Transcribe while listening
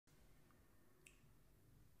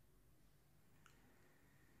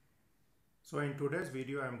So in today's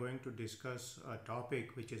video, I'm going to discuss a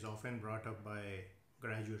topic which is often brought up by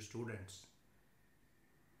graduate students.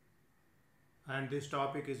 And this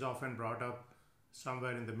topic is often brought up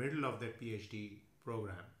somewhere in the middle of their PhD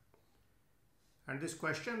program. And this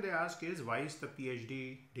question they ask is, why is the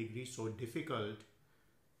PhD degree so difficult?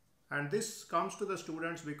 And this comes to the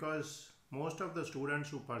students because most of the students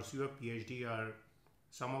who pursue a PhD are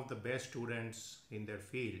some of the best students in their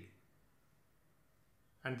field.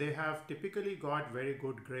 And they have typically got very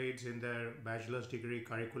good grades in their bachelor's degree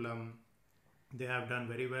curriculum. They have done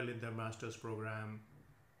very well in their master's program.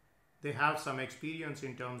 They have some experience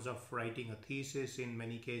in terms of writing a thesis in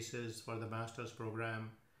many cases for the master's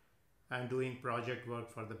program and doing project work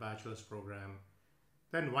for the bachelor's program.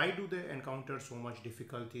 Then why do they encounter so much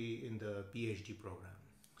difficulty in the PhD program?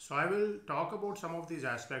 So I will talk about some of these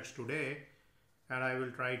aspects today, and I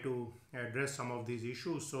will try to address some of these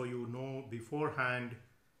issues so you know beforehand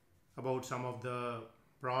about some of the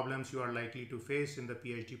problems you are likely to face in the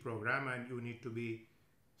PhD program, and you need to be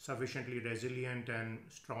sufficiently resilient and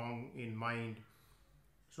strong in mind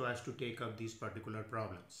so as to take up these particular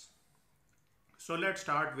problems. So let's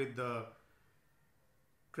start with the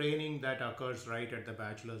training that occurs right at the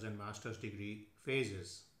bachelor's and master's degree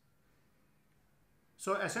phases.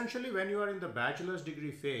 So essentially, when you are in the bachelor's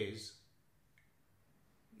degree phase,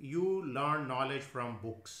 you learn knowledge from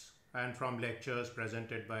books and from lectures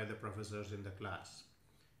presented by the professors in the class.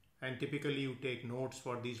 And typically you take notes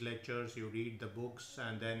for these lectures, you read the books,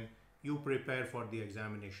 and then you prepare for the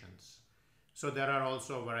examinations. So there are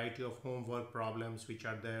also a variety of homework problems which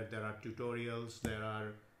are there. There are tutorials, there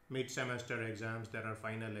are mid-semester exams, there are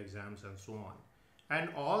final exams, and so on. And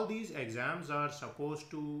all these exams are supposed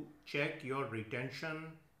to check your retention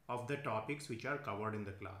of the topics which are covered in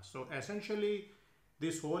the class. So essentially,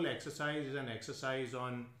 this whole exercise is an exercise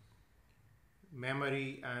on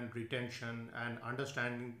memory and retention and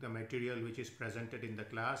understanding the material which is presented in the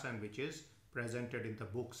class and which is presented in the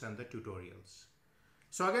books and the tutorials.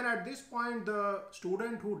 So again, at this point, the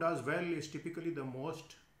student who does well is typically the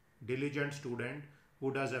most diligent student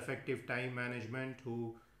who does effective time management,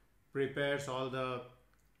 who prepares all the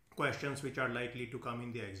questions which are likely to come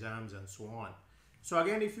in the exams and so on. So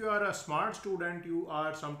again, if you are a smart student, you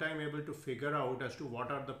are sometime able to figure out as to what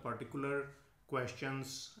are the particular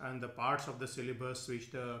questions and the parts of the syllabus which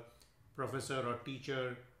the professor or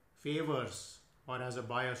teacher favors or has a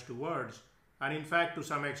bias towards. And in fact, to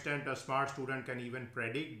some extent, a smart student can even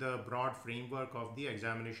predict the broad framework of the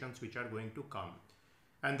examinations which are going to come.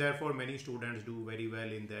 And therefore, many students do very well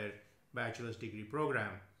in their bachelor's degree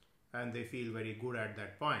program and they feel very good at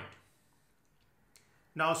that point.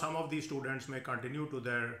 Now, some of these students may continue to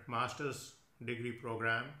their master's degree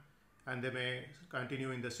program and they may continue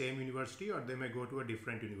in the same university or they may go to a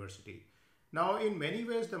different university. Now, in many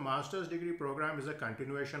ways, the master's degree program is a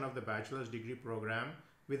continuation of the bachelor's degree program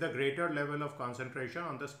with a greater level of concentration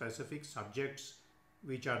on the specific subjects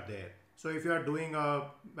which are there. So if you are doing a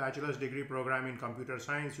bachelor's degree program in computer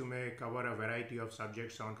science, you may cover a variety of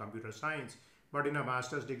subjects on computer science. But in a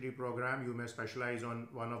master's degree program, you may specialize on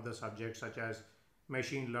one of the subjects such as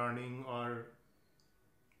machine learning or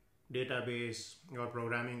database or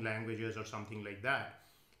programming languages or something like that.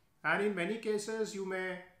 And in many cases, you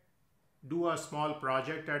may do a small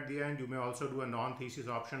project at the end. You may also do a non-thesis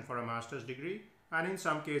option for a master's degree. And in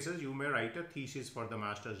some cases, you may write a thesis for the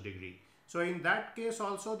master's degree. So in that case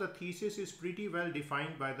also, the thesis is pretty well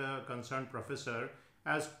defined by the concerned professor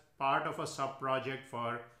as part of a sub-project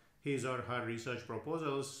for his or her research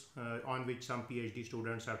proposals on which some PhD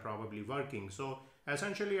students are probably working. So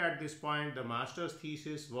essentially at this point, the master's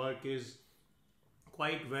thesis work is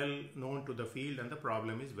quite well known to the field and the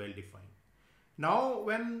problem is well defined. Now,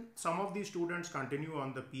 when some of these students continue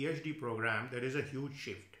on the PhD program, there is a huge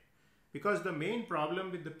shift because the main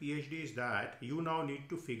problem with the PhD is that you now need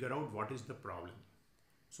to figure out what is the problem.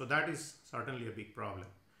 So that is certainly a big problem.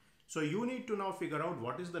 So you need to now figure out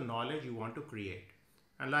what is the knowledge you want to create.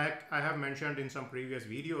 And like I have mentioned in some previous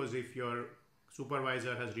videos, if your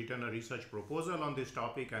supervisor has written a research proposal on this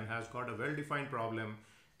topic and has got a well-defined problem,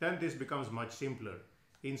 then this becomes much simpler.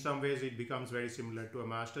 In some ways, it becomes very similar to a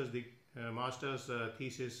master's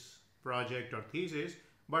thesis project or thesis,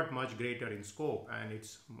 but much greater in scope, and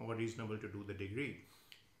it's more reasonable to do the degree.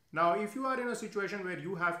 Now, if you are in a situation where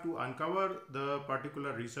you have to uncover the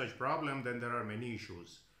particular research problem, then there are many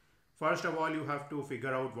issues. First of all, you have to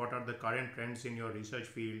figure out what are the current trends in your research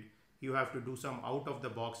field. You have to do some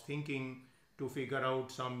out-of-the-box thinking to figure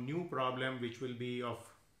out some new problem which will be of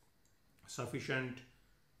sufficient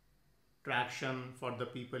traction for the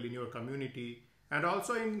people in your community. And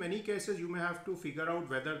also in many cases you may have to figure out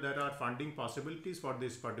whether there are funding possibilities for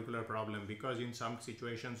this particular problem, because in some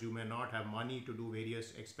situations you may not have money to do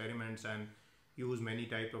various experiments and use many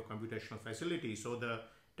type of computational facilities. So the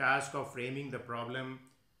task of framing the problem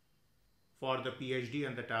for the PhD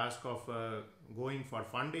and the task of going for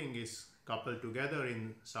funding is coupled together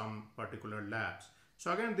in some particular labs.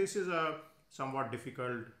 So again, this is a somewhat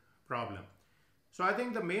difficult problem. So I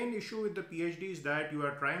think the main issue with the PhD is that you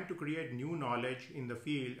are trying to create new knowledge in the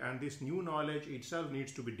field, and this new knowledge itself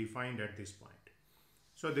needs to be defined at this point.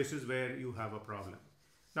 So this is where you have a problem.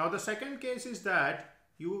 Now the second case is that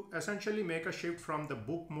you essentially make a shift from the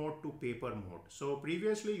book mode to paper mode. So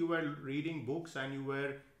previously you were reading books and you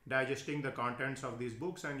were digesting the contents of these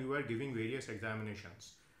books and you were giving various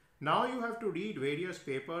examinations. Now you have to read various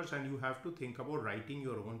papers and you have to think about writing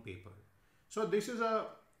your own paper. So this is a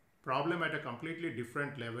problem at a completely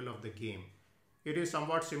different level of the game. It is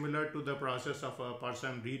somewhat similar to the process of a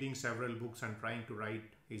person reading several books and trying to write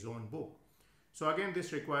his own book. So again,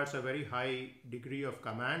 this requires a very high degree of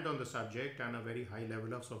command on the subject and a very high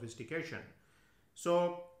level of sophistication.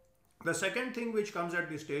 So the second thing which comes at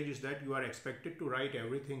this stage is that you are expected to write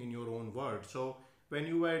everything in your own words. So when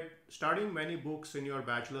you were studying many books in your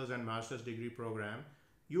bachelor's and master's degree program,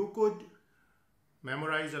 you could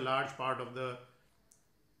memorize a large part of the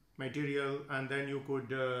material and then you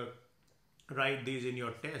could write these in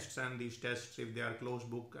your tests, and these tests, if they are closed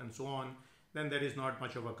book and so on, then there is not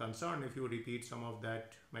much of a concern if you repeat some of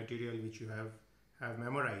that material which you have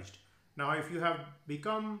memorized. Now if you have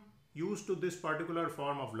become used to this particular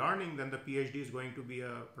form of learning, then the PhD is going to be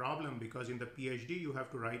a problem, because in the PhD you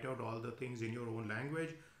have to write out all the things in your own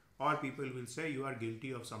language, or people will say you are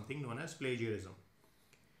guilty of something known as plagiarism.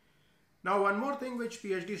 Now one more thing which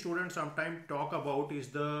PhD students sometimes talk about is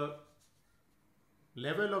the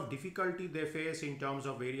level of difficulty they face in terms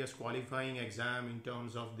of various qualifying exam, in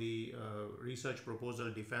terms of the research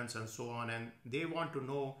proposal defense and so on, and they want to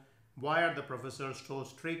know why are the professors so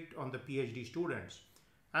strict on the PhD students.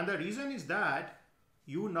 And the reason is that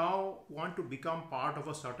you now want to become part of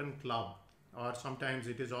a certain club, or sometimes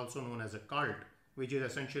it is also known as a cult, which is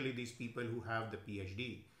essentially these people who have the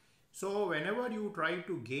PhD. So whenever you try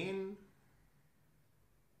to gain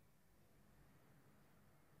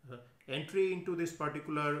entry into this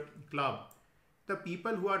particular club, the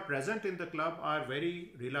people who are present in the club are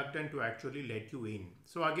very reluctant to actually let you in.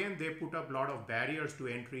 So again, they put up a lot of barriers to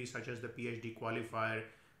entry, such as the PhD qualifier.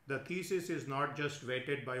 The thesis is not just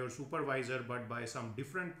vetted by your supervisor, but by some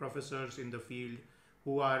different professors in the field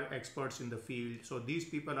who are experts in the field. So these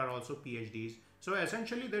people are also PhDs. So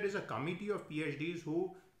essentially there is a committee of PhDs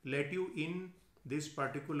who let you in this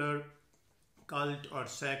particular cult or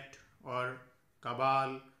sect or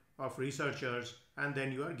cabal of researchers, and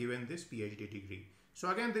then you are given this PhD degree.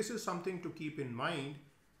 So again, this is something to keep in mind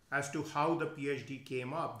as to how the PhD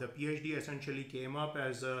came up. The PhD essentially came up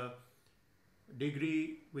as a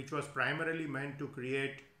degree which was primarily meant to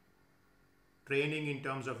create training in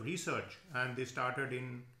terms of research, and they started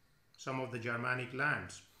in some of the Germanic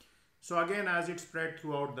lands. So again, as it spread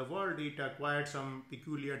throughout the world, it acquired some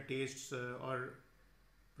peculiar tastes or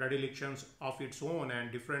predilections of its own,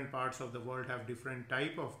 and different parts of the world have different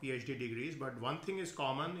type of PhD degrees. But one thing is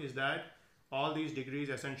common, is that all these degrees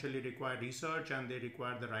essentially require research, and they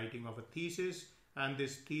require the writing of a thesis, and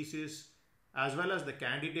this thesis, as well as the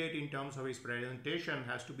candidate in terms of his presentation,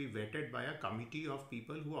 has to be vetted by a committee of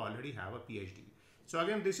people who already have a PhD. So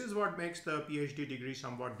again, this is what makes the PhD degree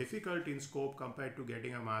somewhat difficult in scope compared to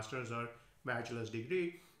getting a master's or bachelor's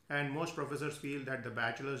degree. And most professors feel that the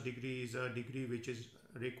bachelor's degree is a degree which is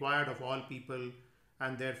required of all people,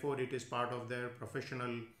 and therefore it is part of their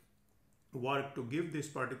professional work to give this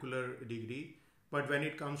particular degree. But when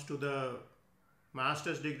it comes to the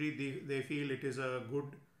master's degree, they feel it is a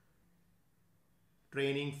good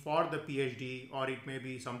training for the PhD, or it may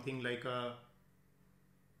be something like a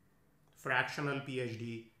fractional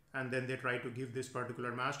PhD, and then they try to give this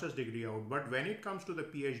particular master's degree out. But when it comes to the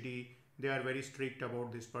PhD, they are very strict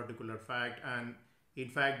about this particular fact, and in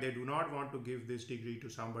fact they do not want to give this degree to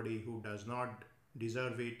somebody who does not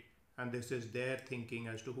deserve it, and this is their thinking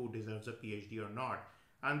as to who deserves a PhD or not.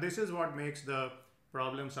 And this is what makes the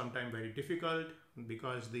problem sometimes very difficult,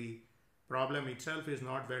 because the problem itself is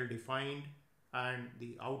not well defined, and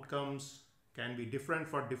the outcomes can be different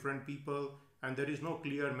for different people, and there is no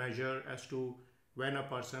clear measure as to when a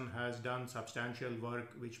person has done substantial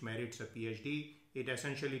work which merits a PhD. It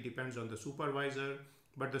essentially depends on the supervisor,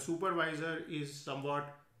 but the supervisor is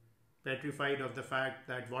somewhat petrified of the fact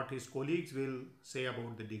that what his colleagues will say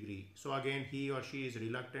about the degree. So again, he or she is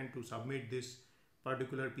reluctant to submit this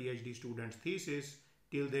particular PhD student's thesis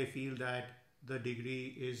till they feel that the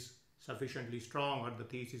degree is sufficiently strong or the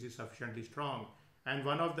thesis is sufficiently strong. And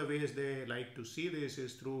one of the ways they like to see this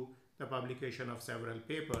is through the publication of several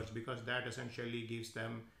papers, because that essentially gives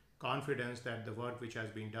them confidence that the work which has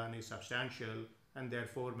been done is substantial and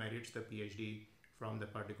therefore merits the PhD from the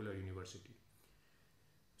particular university.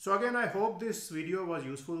 So again, I hope this video was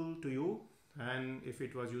useful to you, and if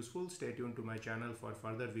it was useful, stay tuned to my channel for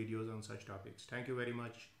further videos on such topics. Thank you very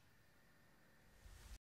much.